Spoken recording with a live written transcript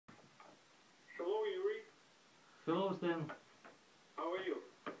Hello, Stan. How are you?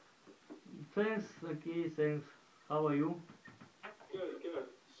 Thanks, okay, thanks. How are you? Good, good.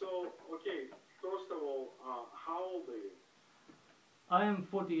 So, okay, first of all, how old are you? I am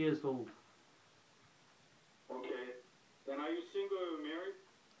 40 years old. Okay. And are you single or married?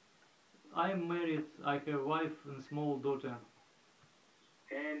 I am married, I have a wife and small daughter.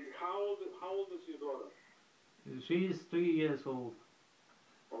 And how old is your daughter? She is 3 years old.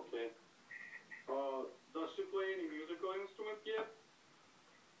 Okay. Does she play any musical instrument yet?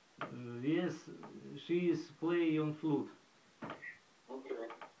 Yes, she is playing on flute. Okay,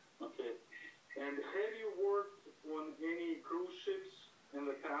 okay. And have you worked on any cruise ships in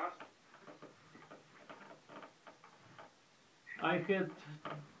the past? I had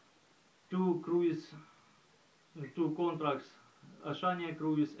two contracts, Ashania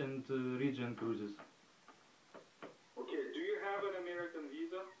Cruise and Regent Cruises. Okay, do you have an American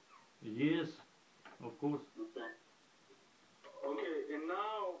visa? Yes, of course. Okay. Okay, and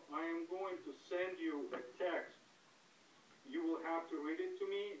now I am going to send you a text. You will have to read it to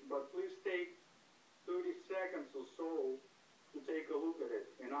me, but please take 30 seconds or so to take a look at it.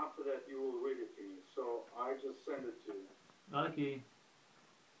 And after that, you will read it to me. So I just send it to you. Okay.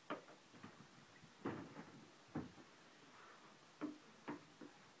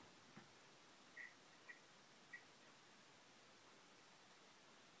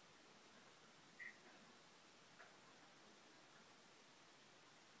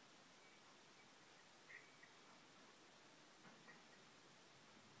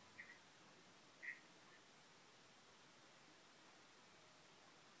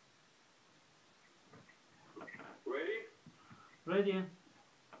 Ready? Ready?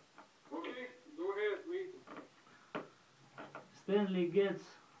 Okay, go ahead, read. Stanley Getz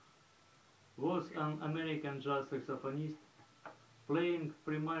was an American jazz saxophonist, playing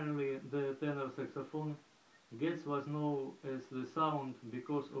primarily the tenor saxophone. Getz was known as the Sound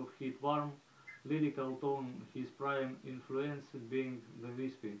because of his warm, lyrical tone, his prime influence being the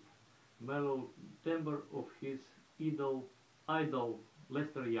wispy, mellow timbre of his idol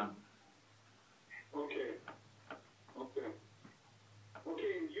Lester Young.